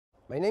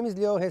My name is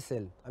Leo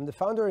Hessel. I'm the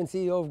founder and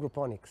CEO of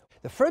Groponics.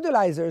 The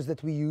fertilizers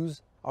that we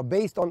use are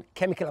based on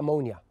chemical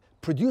ammonia,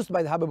 produced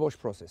by the Haber-Bosch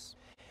process.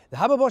 The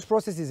Haber-Bosch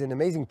process is an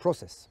amazing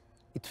process.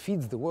 It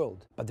feeds the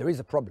world, but there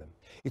is a problem.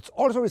 It's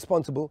also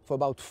responsible for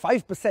about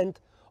 5%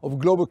 of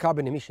global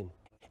carbon emission.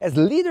 As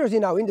leaders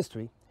in our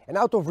industry, and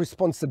out of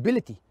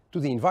responsibility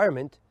to the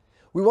environment,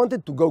 we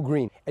wanted to go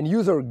green and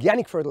use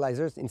organic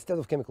fertilizers instead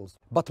of chemicals.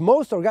 But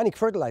most organic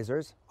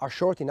fertilizers are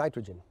short in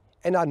nitrogen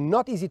and are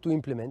not easy to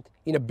implement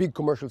in a big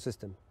commercial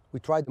system. We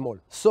tried them all.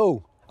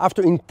 So,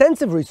 after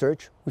intensive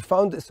research, we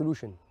found a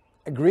solution,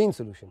 a green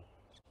solution.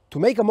 To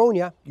make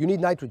ammonia, you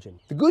need nitrogen.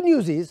 The good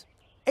news is,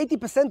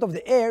 80% of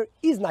the air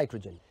is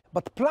nitrogen,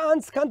 but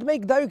plants can't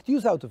make direct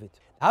use out of it.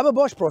 The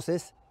Haber-Bosch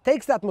process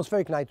takes the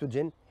atmospheric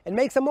nitrogen and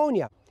makes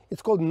ammonia.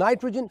 It's called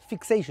nitrogen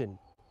fixation.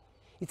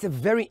 It's a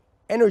very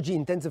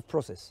energy-intensive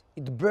process.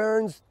 It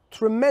burns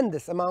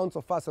tremendous amounts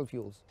of fossil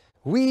fuels.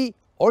 We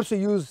also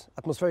use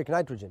atmospheric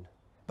nitrogen,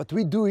 but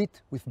we do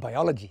it with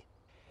biology,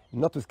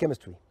 not with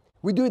chemistry.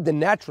 We do it the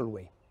natural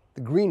way,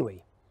 the green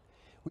way.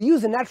 We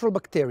use a natural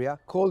bacteria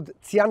called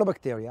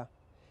Cyanobacteria.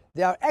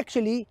 They are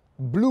actually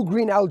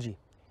blue-green algae.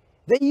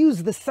 They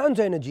use the sun's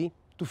energy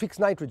to fix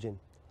nitrogen,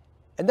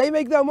 and they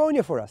make the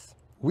ammonia for us.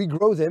 We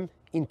grow them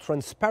in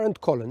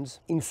transparent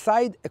columns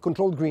inside a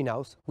controlled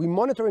greenhouse. We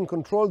monitor and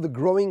control the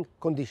growing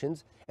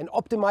conditions and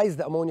optimize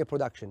the ammonia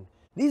production.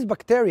 These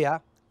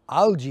bacteria,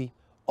 algae,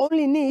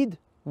 only need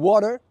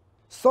water,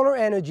 solar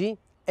energy,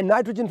 and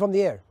nitrogen from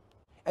the air.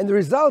 And the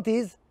result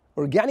is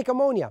organic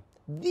ammonia,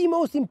 the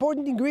most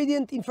important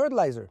ingredient in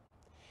fertilizer.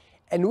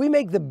 And we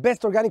make the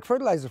best organic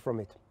fertilizer from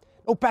it.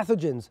 No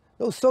pathogens,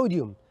 no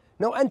sodium,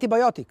 no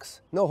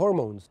antibiotics, no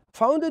hormones.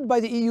 Founded by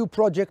the EU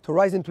project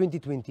Horizon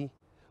 2020,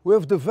 we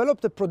have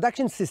developed a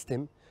production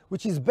system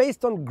which is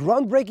based on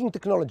groundbreaking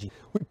technology.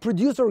 We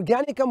produce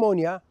organic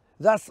ammonia,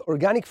 thus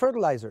organic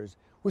fertilizers,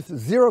 with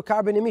zero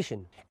carbon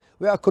emission.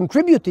 We are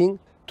contributing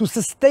to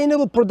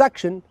sustainable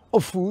production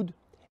of food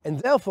and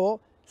therefore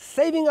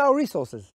saving our resources.